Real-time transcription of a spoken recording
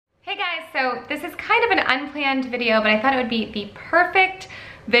so this is kind of an unplanned video, but I thought it would be the perfect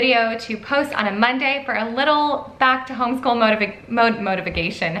video to post on a Monday for a little back to homeschool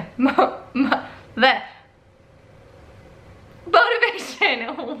motivation.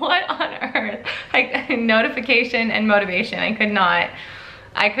 What on earth? Notification and motivation. I could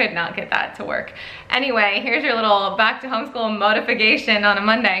not get that to work. Anyway, here's your little back to homeschool motivation on a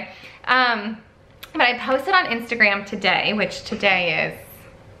Monday. But I posted on Instagram today, which today is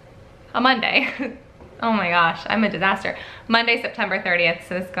a Monday. Oh my gosh, I'm a disaster. Monday, September 30th,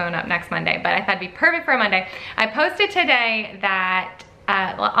 so this is going up next Monday, but I thought it'd be perfect for a Monday. I posted today that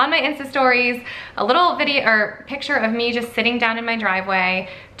on my Insta stories, a little video or picture of me just sitting down in my driveway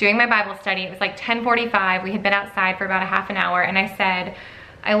doing my Bible study. It was like 10:45. We had been outside for about a half an hour, and I said,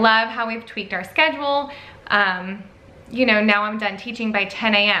 I love how we've tweaked our schedule. You know, now I'm done teaching by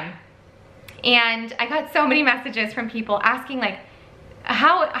 10 a.m. And I got so many messages from people asking like,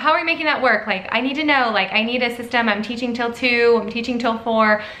 how are you making that work? Like, I need to know, like, I need a system. I'm teaching till 2, I'm teaching till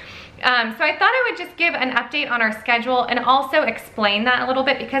 4. So I thought I would just give an update on our schedule and also explain that a little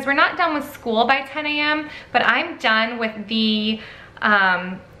bit, because we're not done with school by 10 a.m., but I'm done with the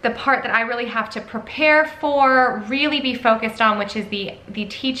part that I really have to prepare for, really be focused on, which is the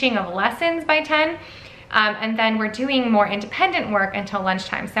teaching of lessons by 10. And then we're doing more independent work until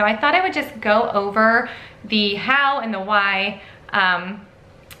lunchtime. So I thought I would just go over the how and the why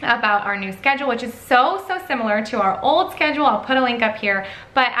about our new schedule, which is so similar to our old schedule. I'll put a link up here.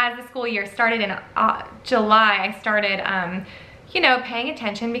 But as the school year started in July, I started, you know, paying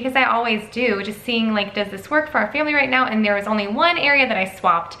attention, because I always do, just seeing like, does this work for our family right now? And there was only one area that I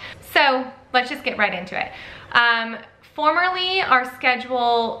swapped. So let's just get right into it. Formerly, our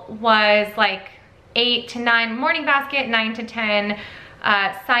schedule was like 8 to 9 morning basket, 9 to 10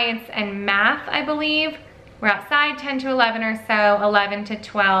 science and math, I believe. We're outside 10 to 11 or so. 11 to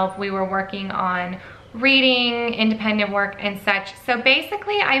 12, we were working on reading, independent work and such. So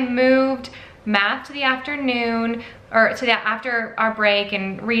basically I moved math to the afternoon, or to the after our break,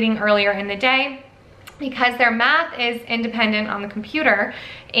 and reading earlier in the day, because their math is independent on the computer,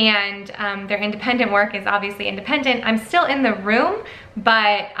 and their independent work is obviously independent. I'm still in the room,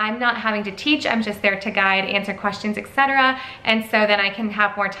 but I'm not having to teach. I'm just there to guide, answer questions, etc. And so then I can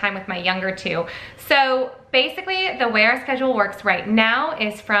have more time with my younger two. So basically the way our schedule works right now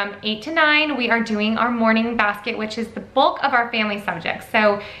is from 8 to 9, we are doing our morning basket, which is the bulk of our family subjects.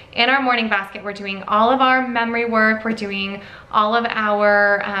 So in our morning basket, we're doing all of our memory work. We're doing all of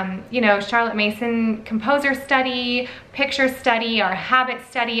our, you know, Charlotte Mason composer study, picture study, our habit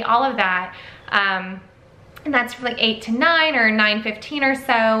study, all of that. And that's from like 8 to 9 or 9:15 or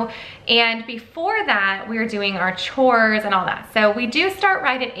so. And before that, we were doing our chores and all that. So we do start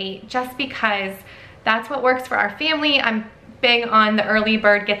right at 8, just because that's what works for our family. I'm big on the early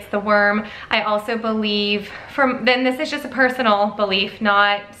bird gets the worm. I also believe, then this is just a personal belief,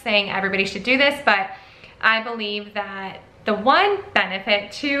 not saying everybody should do this, but I believe that the one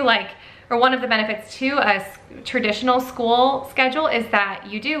benefit to one of the benefits to a traditional school schedule is that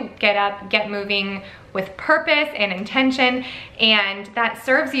you do get up, get moving with purpose and intention, and that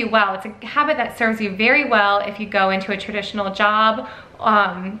serves you well. It's a habit that serves you very well if you go into a traditional job,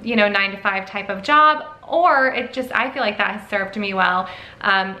 you know, 9 to 5 type of job, or it just, I feel like that has served me well,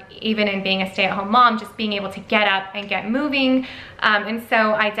 even in being a stay-at-home mom, just being able to get up and get moving. And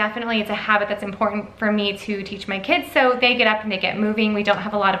so I definitely, it's a habit that's important for me to teach my kids, so they get up and they get moving. We don't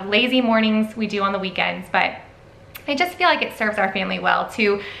have a lot of lazy mornings. We do on the weekends, but I just feel like it serves our family well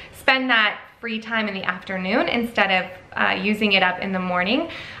to spend that free time in the afternoon instead of using it up in the morning.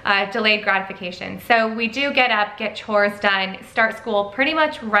 Delayed gratification. So we do get up, get chores done, start school pretty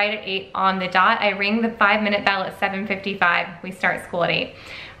much right at 8 on the dot. I ring the 5-minute bell at 7:55. We start school at 8.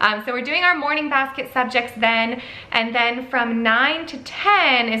 So we're doing our morning basket subjects then, and then from 9 to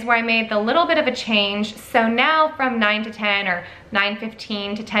 10 is where I made the little bit of a change. So now from 9 to 10 or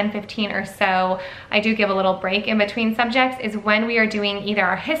 9:15 to 10:15 or so, I do give a little break in between subjects, is when we are doing either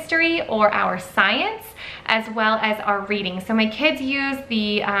our history or our science, as well as our reading. So my kids use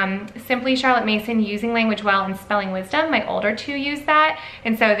the Simply Charlotte Mason Using Language Well and Spelling Wisdom. My older two use that,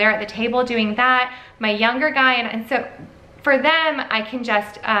 and so they're at the table doing that. My younger guy, and so for them, I can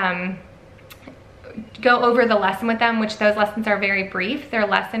just go over the lesson with them, which those lessons are very brief. They're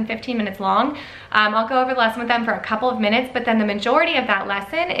less than 15 minutes long. I'll go over the lesson with them for a couple of minutes, but then the majority of that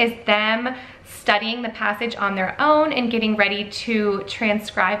lesson is them studying the passage on their own and getting ready to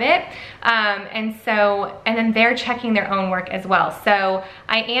transcribe it. And then they're checking their own work as well. So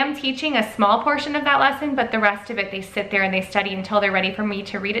I am teaching a small portion of that lesson, but the rest of it, they sit there and they study until they're ready for me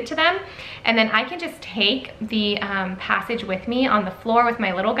to read it to them. And then I can just take the passage with me on the floor with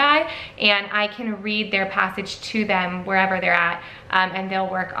my little guy, and I can read their passage to them wherever they're at, and they'll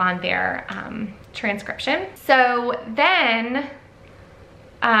work on their transcription. So then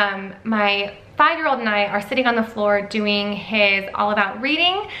my 5-year-old and I are sitting on the floor doing his All About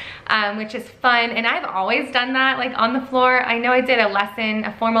Reading, which is fun. And I've always done that, like on the floor. I know I did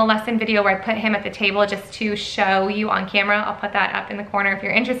a formal lesson video where I put him at the table just to show you on camera. I'll put that up in the corner if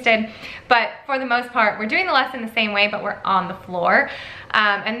you're interested. But for the most part, we're doing the lesson the same way, but we're on the floor.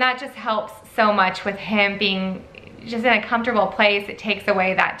 And that just helps so much with him being just in a comfortable place. It takes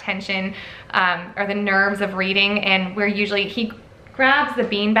away that tension or the nerves of reading. And he grabs the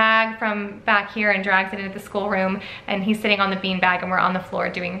beanbag from back here and drags it into the schoolroom, and he's sitting on the beanbag and we're on the floor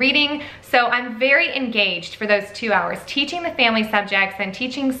doing reading. So I'm very engaged for those 2 hours, teaching the family subjects and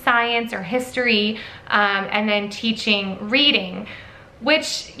teaching science or history, and then teaching reading,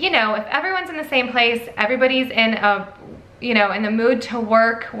 which, you know, if everyone's in the same place, everybody's in the mood to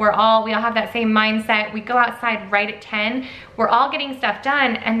work, we all have that same mindset. We go outside right at 10, we're all getting stuff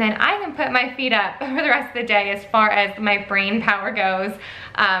done, and then I can put my feet up for the rest of the day as far as my brain power goes,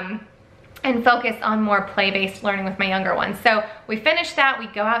 and focus on more play-based learning with my younger ones. So we finish that, we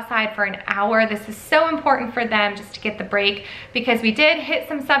go outside for an hour. This is so important for them just to get the break, because we did hit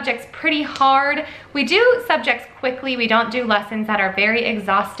some subjects pretty hard. We do subjects quickly, we don't do lessons that are very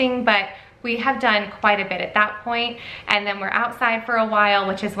exhausting, but we have done quite a bit at that point. And then we're outside for a while,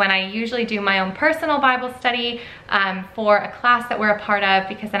 which is when I usually do my own personal Bible study for a class that we're a part of,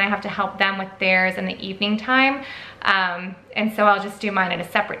 because then I have to help them with theirs in the evening time. And so I'll just do mine at a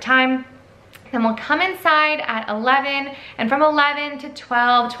separate time. Then we'll come inside at 11, and from 11 to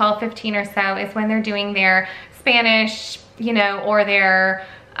 12:15 or so is when they're doing their Spanish, you know, or their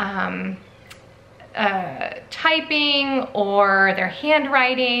typing or their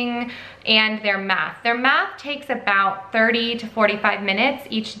handwriting and their math. Their math takes about 30 to 45 minutes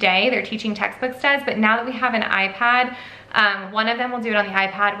each day. Their teaching textbooks does, but now that we have an iPad, one of them will do it on the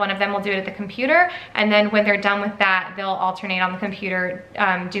iPad, one of them will do it at the computer, and then when they're done with that, they'll alternate on the computer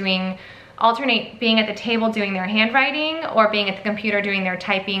being at the table doing their handwriting, or being at the computer doing their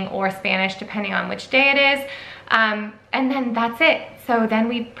typing or Spanish, depending on which day it is. And then that's it. So then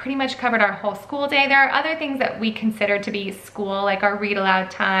we pretty much covered our whole school day. There are other things that we consider to be school, like our read aloud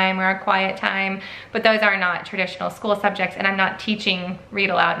time or our quiet time, but those are not traditional school subjects, and I'm not teaching read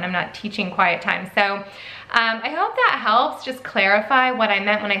aloud and I'm not teaching quiet time. So I hope that helps just clarify what I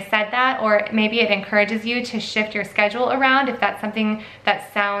meant when I said that, or maybe it encourages you to shift your schedule around if that's something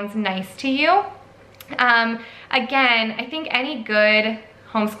that sounds nice to you. Again, I think any good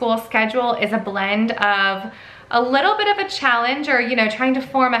homeschool schedule is a blend of a little bit of a challenge, or, you know, trying to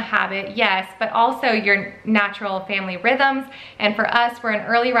form a habit, yes, but also your natural family rhythms. And for us, we're an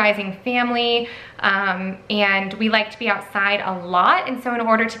early rising family, and we like to be outside a lot. And so in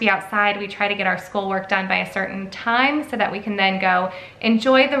order to be outside, we try to get our schoolwork done by a certain time so that we can then go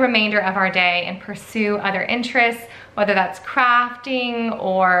enjoy the remainder of our day and pursue other interests, whether that's crafting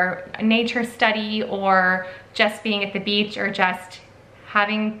or nature study or just being at the beach or just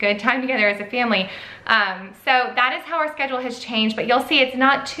having good time together as a family. So that is how our schedule has changed, but you'll see it's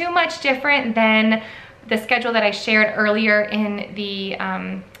not too much different than the schedule that I shared earlier in the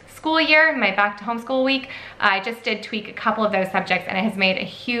school year, my back to homeschool week. I just did tweak a couple of those subjects, and it has made a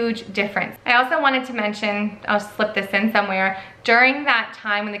huge difference. I also wanted to mention, I'll slip this in somewhere, during that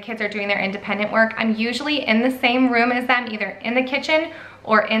time when the kids are doing their independent work, I'm usually in the same room as them, either in the kitchen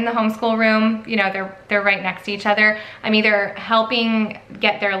or in the homeschool room. You know, they're right next to each other. I'm either helping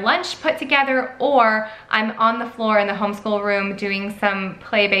get their lunch put together, or I'm on the floor in the homeschool room doing some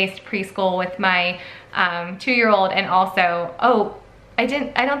play-based preschool with my 2-year-old. And also, I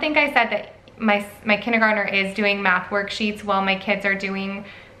don't think I said that my kindergartner is doing math worksheets while my kids are doing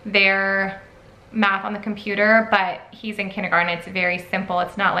their math on the computer, but he's in kindergarten. It's very simple.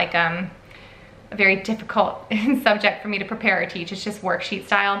 It's not like a very difficult subject for me to prepare or teach. It's just worksheet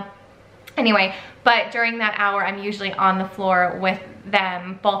style. Anyway, but during that hour, I'm usually on the floor with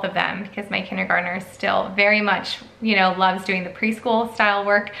them, both of them, because my kindergartner still very much, you know, loves doing the preschool style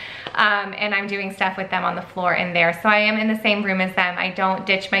work, and I'm doing stuff with them on the floor in there. So I am in the same room as them. I don't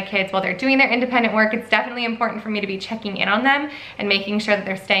ditch my kids while they're doing their independent work. It's definitely important for me to be checking in on them and making sure that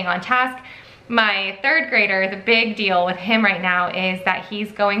they're staying on task. My third grader, the big deal with him right now is that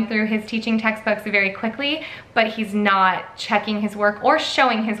he's going through his teaching textbooks very quickly, but he's not checking his work or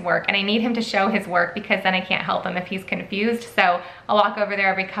showing his work. And I need him to show his work because then I can't help him if he's confused. So I'll walk over there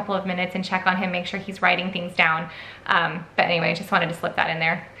every couple of minutes and check on him, make sure he's writing things down. But anyway, just wanted to slip that in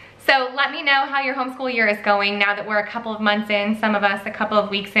there. So let me know how your homeschool year is going now that we're a couple of months in, some of us a couple of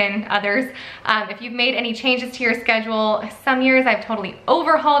weeks in, others. If you've made any changes to your schedule, some years I've totally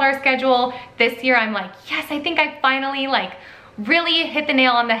overhauled our schedule. This year I'm like, yes, I think I finally really hit the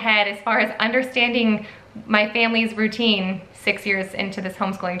nail on the head as far as understanding my family's routine 6 years into this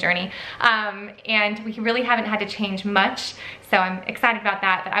homeschooling journey. And we really haven't had to change much. So I'm excited about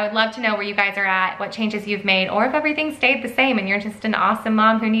that, but I would love to know where you guys are at, what changes you've made, or if everything stayed the same and you're just an awesome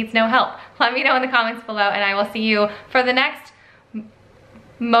mom who needs no help. Let me know in the comments below, and I will see you for the next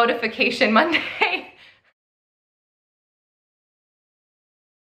Motification Monday.